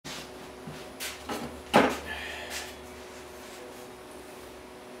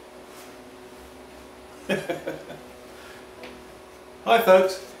Hi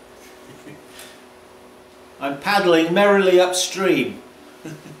folks, I'm paddling merrily upstream.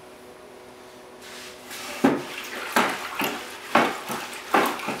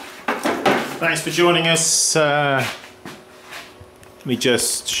 Thanks for joining us. Let me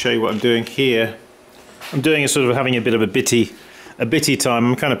just show you what I'm doing here. I'm doing a sort of having a bit of a bitty time.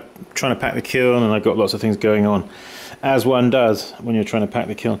 I'm kind of trying to pack the kiln, and I've got lots of things going on, as one does when you're trying to pack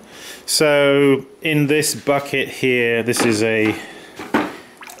the kiln. So in this bucket here, this is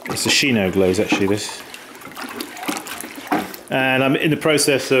it's a Chino glaze actually, this, and I'm in the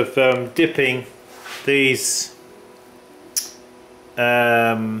process of dipping these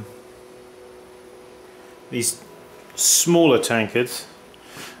smaller tankards.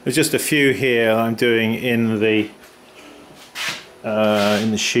 There's just a few here I'm doing in the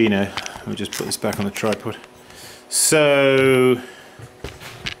Chino. Let me just put this back on the tripod. So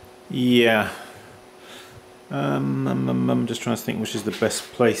yeah, I'm just trying to think which is the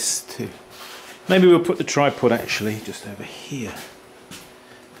best place to. Maybe we'll put the tripod actually just over here,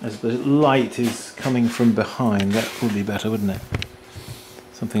 as the light is coming from behind. That would be better, wouldn't it?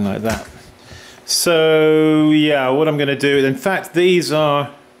 Something like that. So yeah, what I'm going to do, in fact these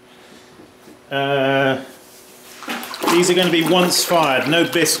are going to be once fired, no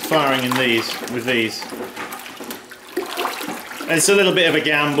bisque firing in with these. It's a little bit of a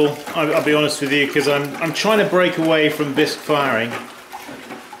gamble, I'll be honest with you, because I'm trying to break away from bisque firing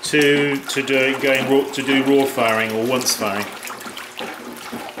to do raw firing or once firing.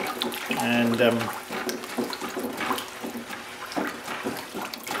 And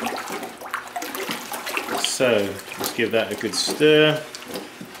so let's give that a good stir.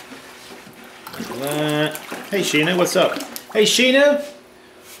 Like that. Hey Chino, what's up? Hey Chino,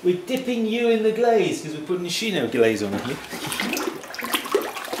 we're dipping you in the glaze because we're putting the Chino glaze on here.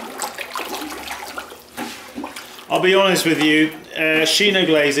 I'll be honest with you, Chino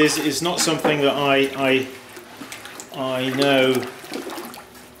glazes is not something that I know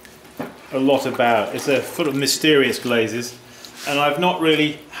a lot about. It's a sort of mysterious glazes, and I've not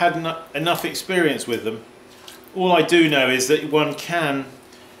really had enough experience with them. All I do know is that one can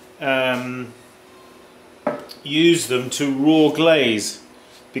use them to raw glaze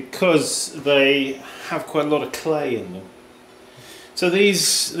because they have quite a lot of clay in them. So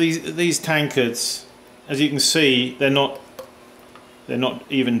these tankards, as you can see, they're not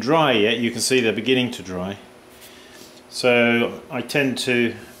even dry yet. You can see they're beginning to dry. So I tend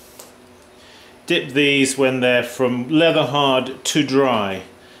to dip these when they're from leather hard to dry,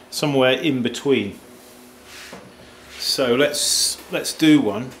 somewhere in between. So let's do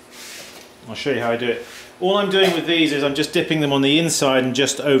one. I'll show you how I do it. All I'm doing with these is I'm just dipping them on the inside and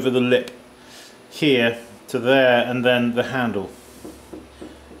just over the lip here to there, and then the handle.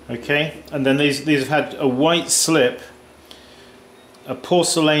 Okay, and then these have had a white slip, a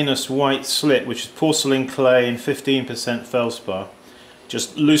porcelainous white slip, which is porcelain clay and 15% feldspar,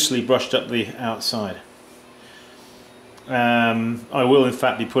 just loosely brushed up the outside. I will in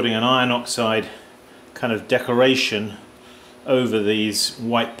fact be putting an iron oxide kind of decoration over these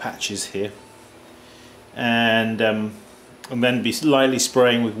white patches here, and then be lightly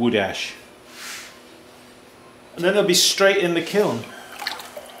spraying with wood ash, and then they'll be straight in the kiln.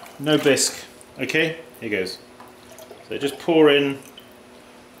 No bisque. Okay, here goes. So just pour in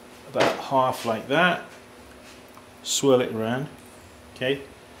about half like that, swirl it around. Okay,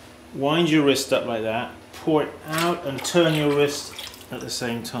 wind your wrist up like that, pour it out and turn your wrist at the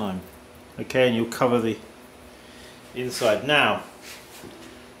same time. Okay, and you'll cover the inside. Now,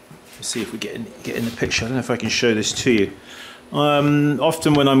 let's see if we get in the picture. I don't know if I can show this to you.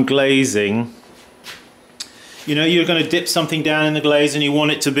 Often when I'm glazing, you know, you're going to dip something down in the glaze and you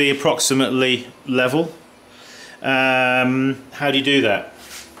want it to be approximately level. How do you do that?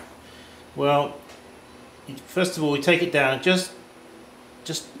 Well, first of all, you take it down and just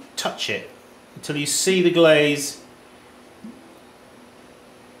touch it until you see the glaze.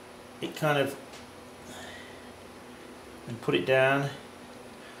 It kind of, and put it down,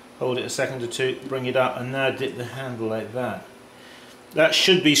 hold it a second or two, bring it up, and now dip the handle like that. That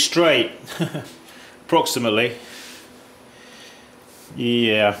should be straight. Approximately.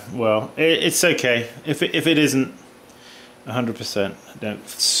 Yeah, well, it's okay. If it isn't 100%, don't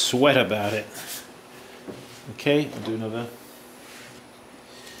sweat about it. Okay, I'll do another.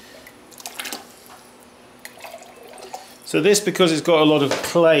 So this, because it's got a lot of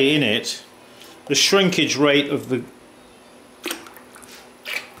clay in it, the shrinkage rate of the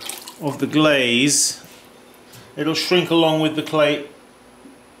glaze, it'll shrink along with the clay.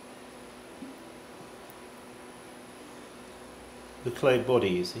 The clay body,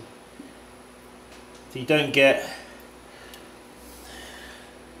 you see. So you don't get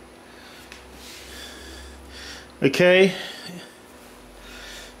okay,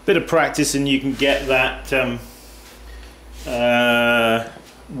 bit of practice and you can get that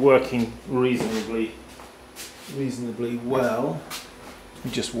working reasonably well. Let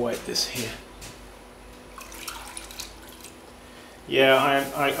me just wipe this here. Yeah,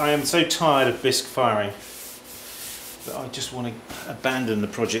 I am so tired of bisque firing that I just want to abandon the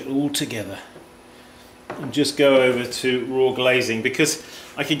project altogether and just go over to raw glazing, because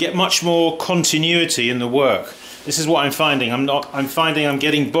I can get much more continuity in the work. This is what I'm finding. I'm finding I'm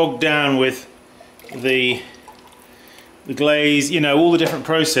getting bogged down with the glaze, you know, all the different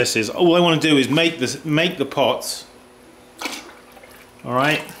processes. All I want to do is make the pots. All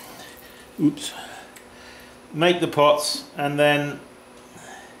right. Oops. Make the pots and then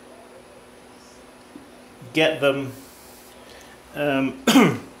get them.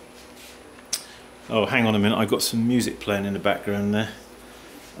 Oh, hang on a minute. I've got some music playing in the background there.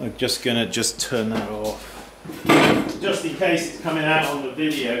 I'm just gonna turn that off, just in case it's coming out on the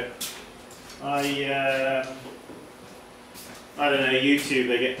video. I don't know, YouTube,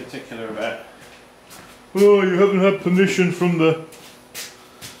 they get particular about, oh, you haven't had permission from the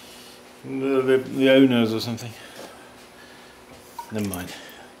owners or something. Never mind.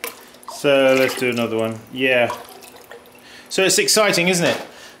 So let's do another one. Yeah. So it's exciting, isn't it?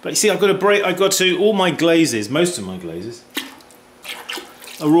 But you see, I've got to all my glazes, most of my glazes,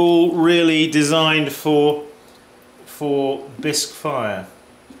 are all really designed for bisque fire.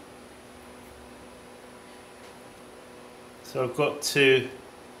 So I've got to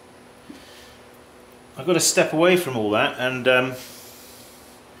step away from all that and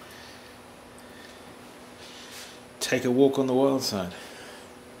take a walk on the wild side.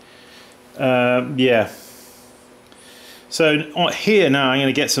 Yeah. So here now I'm going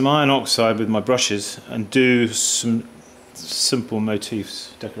to get some iron oxide with my brushes and do some simple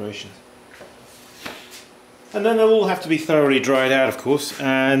motifs, decorations. And then they'll all have to be thoroughly dried out, of course,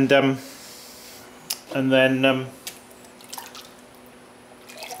 and then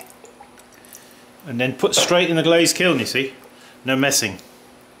put straight in the glaze kiln, you see. No messing.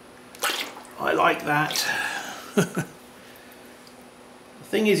 I like that. The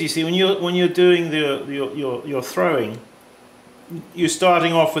thing is, you see, when you're doing your throwing, you're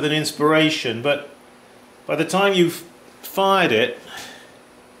starting off with an inspiration, but by the time you've fired it,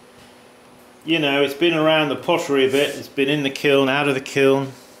 you know, it's been around the pottery a bit, it's been in the kiln, out of the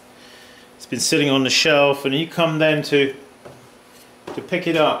kiln, it's been sitting on the shelf, and you come then to pick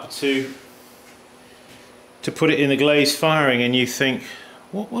it up to put it in the glaze firing, and you think,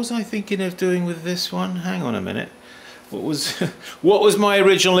 what was I thinking of doing with this one? Hang on a minute. What was my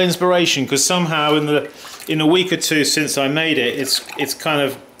original inspiration? Because somehow in a week or two since I made it,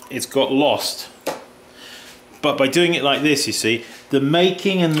 it's got lost. But by doing it like this, you see, the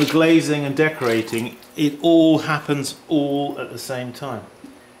making and the glazing and decorating, it all happens all at the same time.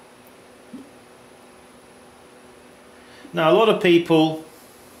 Now, a lot of people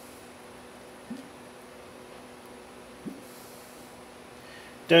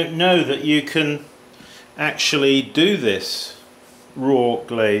don't know that you can actually do this raw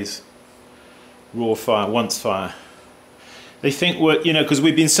glaze, raw fire, once fire. They think we're, you know, because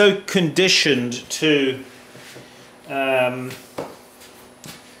we've been so conditioned to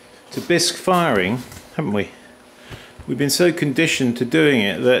bisque firing, haven't we? We've been so conditioned to doing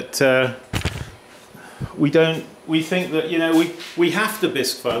it that we think that, you know, we have to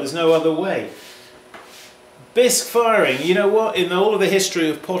bisque fire, there's no other way. Bisque firing, you know what, in all of the history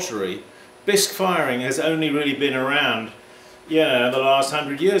of pottery, bisque firing has only really been around, you know, the last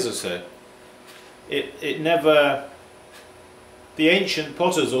 100 years or so. It never, the ancient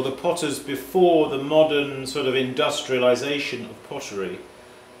potters, or the potters before the modern sort of industrialization of pottery,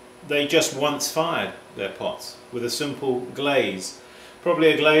 they just once fired their pots with a simple glaze. Probably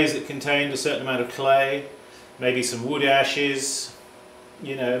a glaze that contained a certain amount of clay, maybe some wood ashes,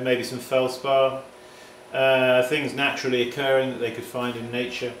 you know, maybe some felspar, things naturally occurring that they could find in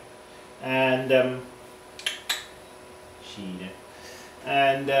nature. And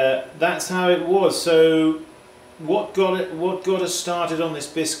that's how it was. So what got us started on this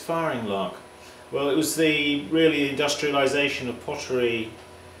bisque firing lark? Well, it was the really industrialization of pottery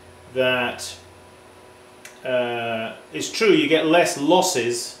that it's true, you get less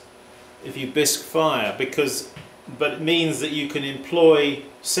losses if you bisque fire, but it means that you can employ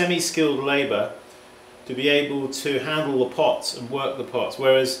semi-skilled labor to be able to handle the pots and work the pots,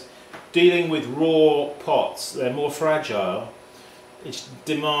 whereas dealing with raw pots, they're more fragile, it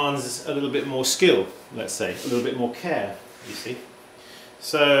demands a little bit more skill, let's say, a little bit more care, you see.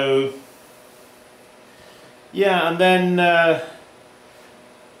 So Yeah, and then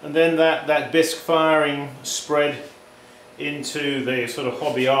that bisque firing spread into the sort of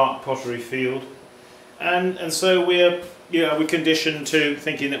hobby art pottery field, and so we're conditioned to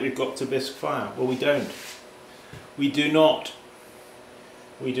thinking that we've got to bisque fire. Well, we don't. We do not.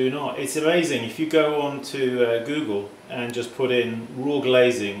 We do not. It's amazing if you go on to Google and just put in raw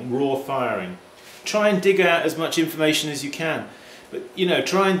glazing, raw firing. Try and dig out as much information as you can, but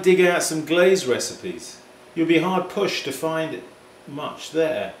try and dig out some glaze recipes. You'll be hard pushed to find much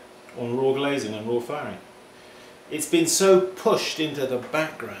there on raw glazing and raw firing. It's been so pushed into the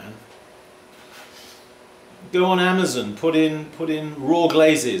background. Go on Amazon, put in raw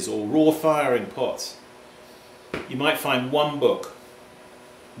glazes or raw firing pots. You might find one book.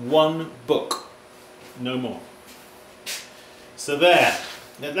 One book, no more. So there,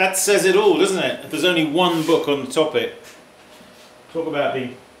 that says it all, doesn't it? If there's only one book on the topic, talk about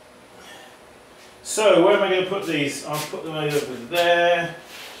being. So where am I going to put these? I'll put them over there.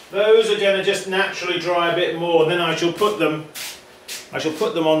 Those are going to just naturally dry a bit more. Then I shall put them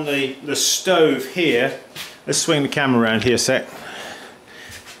on the stove here. Let's swing the camera around here a sec.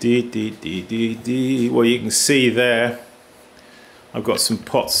 Well, you can see there I've got some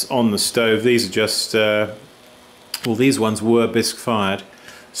pots on the stove. These are just well, these ones were bisque fired,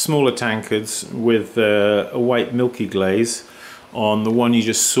 smaller tankards with a white milky glaze. On the one you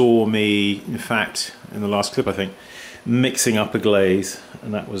just saw me, in fact, in the last clip, I think, mixing up a glaze,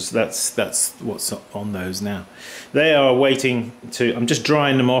 and that's what's on those now. They are waiting to. I'm just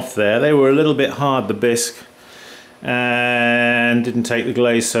drying them off there. They were a little bit hard, the bisque, and didn't take the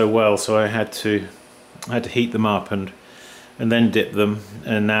glaze so well, so I had to heat them up and then dip them,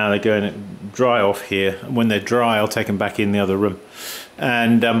 and now they're going to dry off here. And when they're dry, I'll take them back in the other room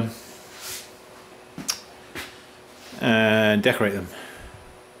and decorate them.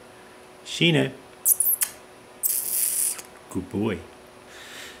 Sheena. Good boy.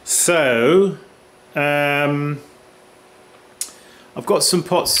 So I've got some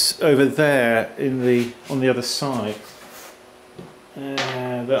pots over there on the other side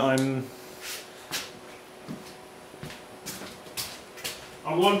that I'm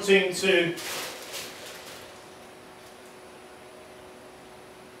wanting to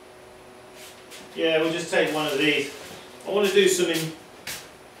we'll just take one of these. I want to do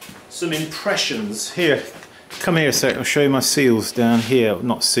some impressions here. Come here a sec, I'll show you my seals down here.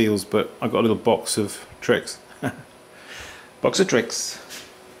 Not seals, but I've got a little box of tricks. Box of tricks.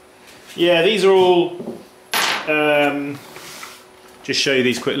 Yeah, these are all just show you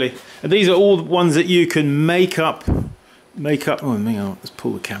these quickly. And these are all the ones that you can make up. Oh, hang on, let's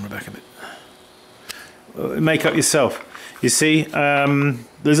pull the camera back a bit. Make up yourself. You see,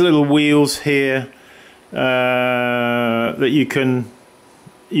 there's little wheels here that you can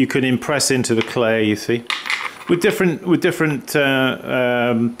impress into the clay. You see, with different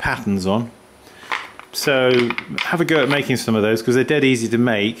patterns on. So have a go at making some of those because they're dead easy to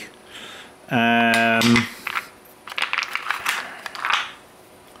make. There's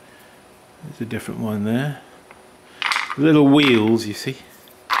a different one there. Little wheels, you see.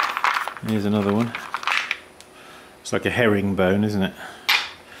 Here's another one. It's like a herringbone, isn't it?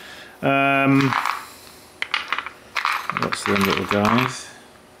 What's them little guys?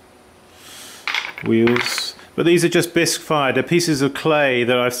 Wheels. But these are just bisque fired. They're pieces of clay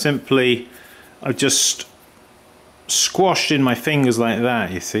that I've just squashed in my fingers like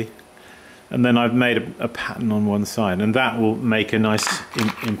that, you see. And then I've made a pattern on one side, and that will make a nice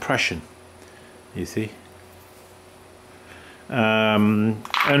impression, you see.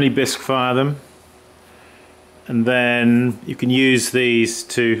 Only bisque fire them, and then you can use these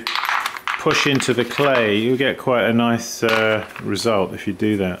to push into the clay. You'll get quite a nice result if you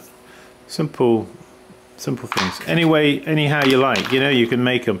do that. Simple things. Anyhow you like, you can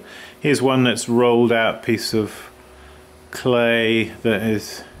make them. Here's one that's rolled out piece of clay that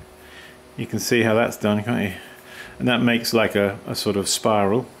is, you can see how that's done, can't you? And that makes like a sort of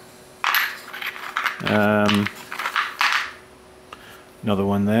spiral. Another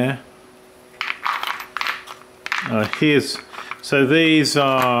one there. So these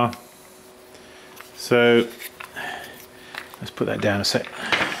are, so let's put that down a sec.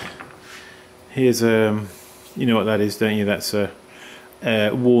 Here's you know what that is, don't you? That's a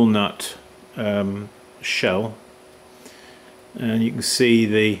walnut shell, and you can see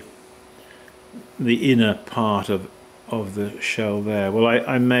the inner part of the shell there. Well,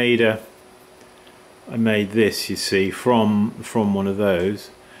 I made this, you see, from one of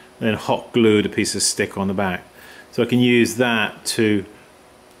those, then hot glued a piece of stick on the back, so I can use that to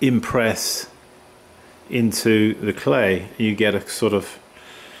impress into the clay. You get a sort of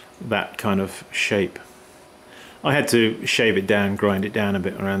that kind of shape. I had to shave it down, grind it down a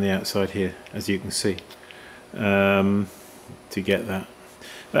bit around the outside here, as you can see, to get that.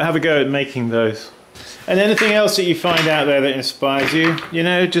 But have a go at making those. And anything else that you find out there that inspires you, you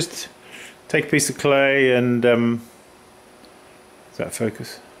know, just take a piece of clay and is that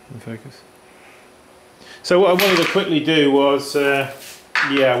focus? Focus. So what I wanted to quickly do was,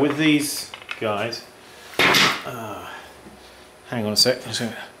 yeah, with these guys. Hang on a sec.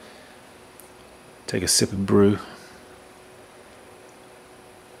 Take a sip of brew.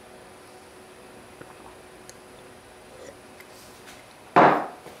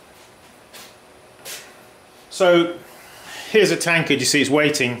 So here's a tankard. You see, it's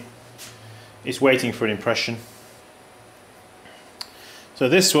waiting. It's waiting for an impression. So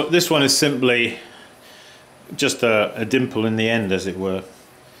this one is simply just a dimple in the end, as it were.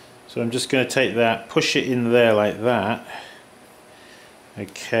 So I'm just going to take that, push it in there like that.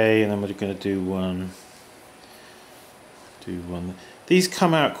 Okay, and then we're going to do one. These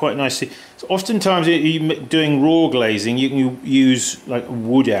come out quite nicely. So oftentimes, you're doing raw glazing, you can use like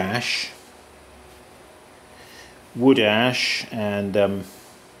wood ash and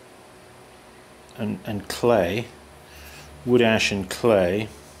clay. Wood ash and clay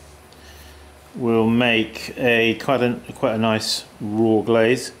will make quite a nice raw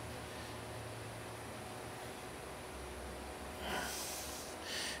glaze.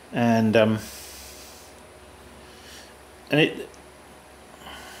 And it,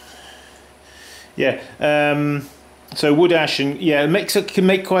 yeah. So wood ash and yeah, can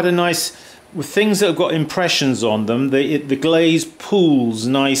make quite a nice, with things that have got impressions on them. The glaze pools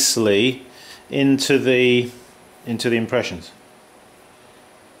nicely into the impressions.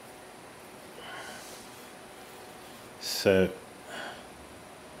 So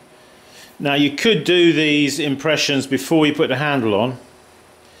now you could do these impressions before you put the handle on.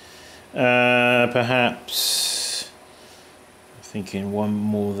 Perhaps I'm thinking one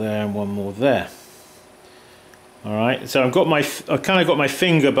more there and one more there. All right, so I've kind of got my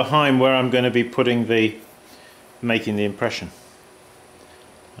finger behind where I'm going to be making the impression.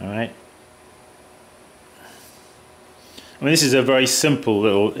 All right. I mean, this is a very simple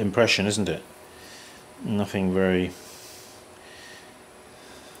little impression, isn't it? Nothing very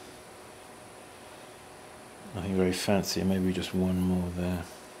fancy. Maybe just one more there.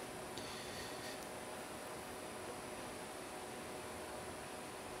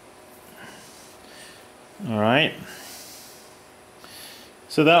 All right.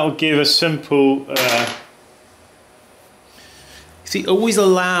 So that'll give a simple. See, always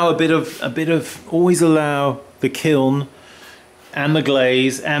allow always allow the kiln and the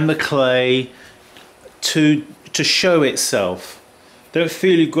glaze and the clay to show itself. Don't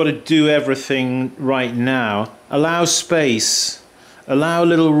feel you've got to do everything right now. Allow space, allow a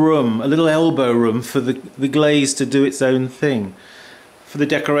little room, a little elbow room for the glaze to do its own thing, for the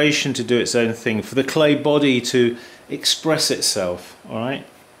decoration to do its own thing, for the clay body to express itself. All right,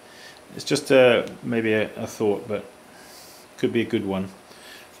 it's just maybe a thought, but could be a good one.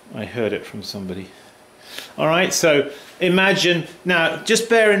 I heard it from somebody. All right, so imagine now, just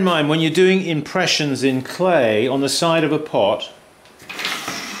bear in mind when you're doing impressions in clay on the side of a pot,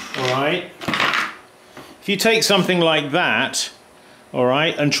 all right, if you take something like that, all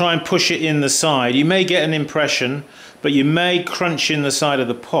right, and try and push it in the side, you may get an impression, but you may crunch in the side of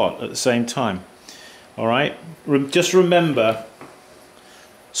the pot at the same time. All right, just remember,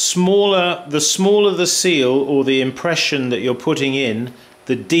 the smaller the seal or the impression that you're putting in,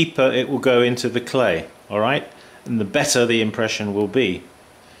 the deeper it will go into the clay. All right, and the better the impression will be.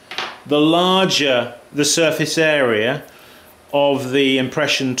 The larger the surface area of the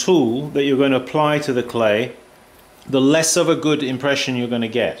impression tool that you're going to apply to the clay, the less of a good impression you're going to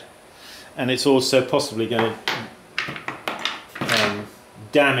get, and it's also possibly going to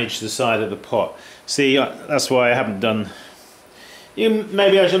damage the side of the pot. See, that's why I haven't done.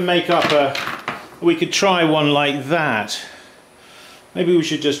 Maybe I should make up we could try one like that. Maybe we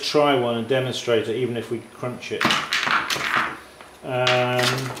should just try one and demonstrate it, even if we crunch it. Wait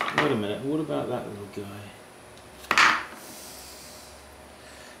a minute, what about that little guy?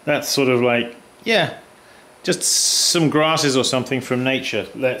 That's sort of like, yeah, just some grasses or something from nature.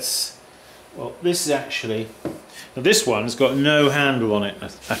 Well, this is actually, now this one's got no handle on it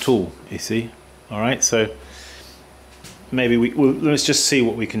at all, you see. All right, so maybe let's just see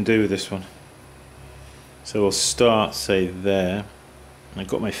what we can do with this one. So we'll start, say, there. I've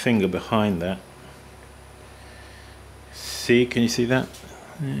got my finger behind that. See, can you see that?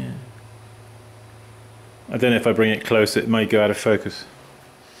 Yeah. I don't know if I bring it close, it may go out of focus.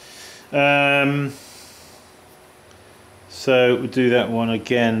 So we'll do that one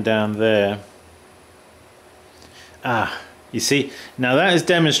again down there. You see, now that has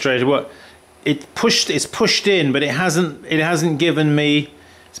demonstrated what it's pushed in, but it hasn't given me.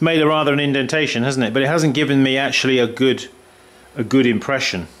 It's made a rather an indentation, hasn't it? But it hasn't given me actually a good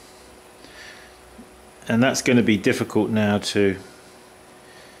impression, and that's going to be difficult now to.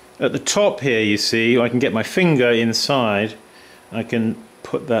 At the top here, you see, I can get my finger inside. I can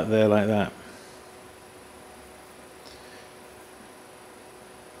put that there like that.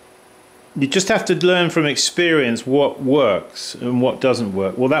 You just have to learn from experience what works and what doesn't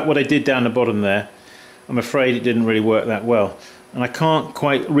work. Well, what I did down the bottom there, I'm afraid it didn't really work that well. And I can't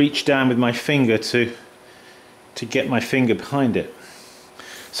quite reach down with my finger to get my finger behind it.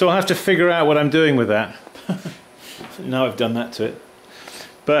 So I'll have to figure out what I'm doing with that. Now I've done that to it.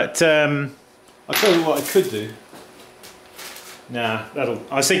 But I'll tell you what I could do. Now,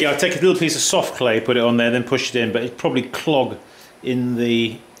 I was thinking I'd take a little piece of soft clay, put it on there, then push it in, but it'd probably clog in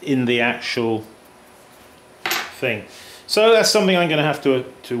the actual thing. So that's something I'm going to have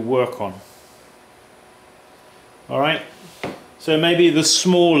to work on. Alright, so maybe the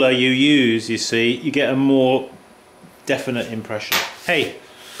smaller you use, you see, you get a more definite impression. Hey,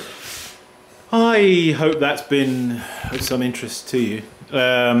 I hope that's been of some interest to you.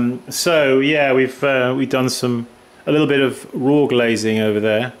 So yeah, we've done a little bit of raw glazing over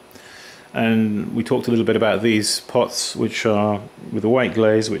there. And we talked a little bit about these pots, which are with a white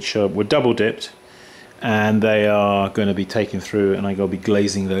glaze, which were double dipped, and they are going to be taken through, and I'm going to be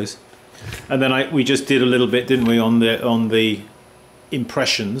glazing those. And then we just did a little bit, didn't we, on the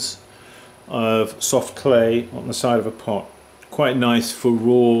impressions of soft clay on the side of a pot. Quite nice for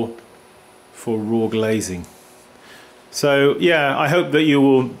raw glazing. So yeah, I hope that you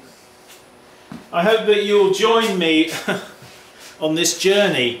will join me on this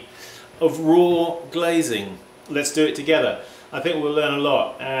journey of raw glazing. Let's do it together. I think we'll learn a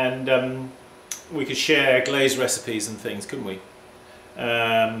lot, and we could share glaze recipes and things, couldn't we?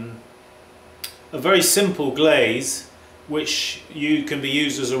 A very simple glaze, which can be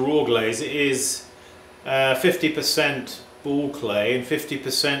used as a raw glaze, it is 50% ball clay and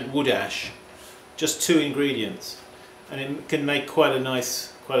 50% wood ash. Just 2 ingredients, and it can make quite a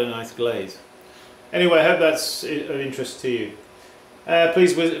nice glaze. Anyway, I hope that's of interest to you.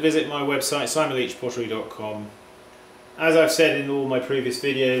 Please visit my website, simonleachpottery.com. As I've said in all my previous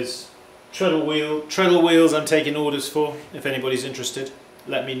videos, treadle wheels I'm taking orders for. If anybody's interested,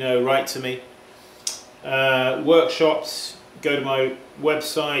 let me know, write to me. Workshops, go to my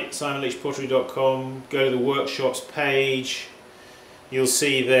website, simonleachpottery.com, go to the workshops page. You'll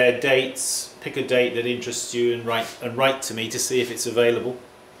see their dates. Pick a date that interests you and write to me to see if it's available.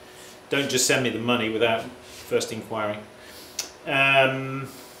 Don't just send me the money without first inquiring.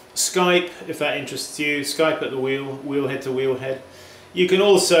 Skype, if that interests you, Skype at the wheel, wheelhead to wheelhead. You can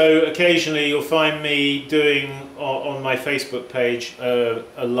also, occasionally you'll find me doing on my Facebook page a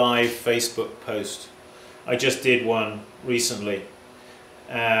live Facebook post. I just did one recently.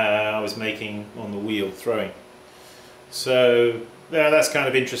 I was making on the wheel, throwing. So yeah, that's kind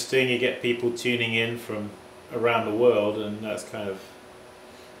of interesting. You get people tuning in from around the world, and that's kind of,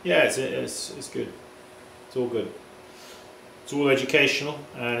 yeah, it's good. It's all good. It's all educational,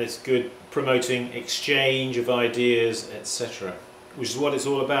 and it's good promoting exchange of ideas, etc., which is what it's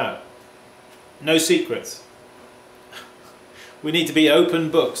all about. No secrets. We need to be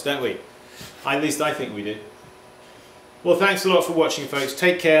open books, don't we? At least I think we do. Well, thanks a lot for watching, folks.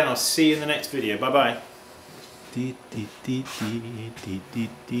 Take care, and I'll see you in the next video. Bye bye.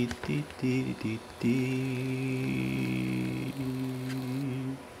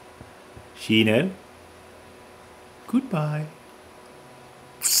 Sheena, goodbye.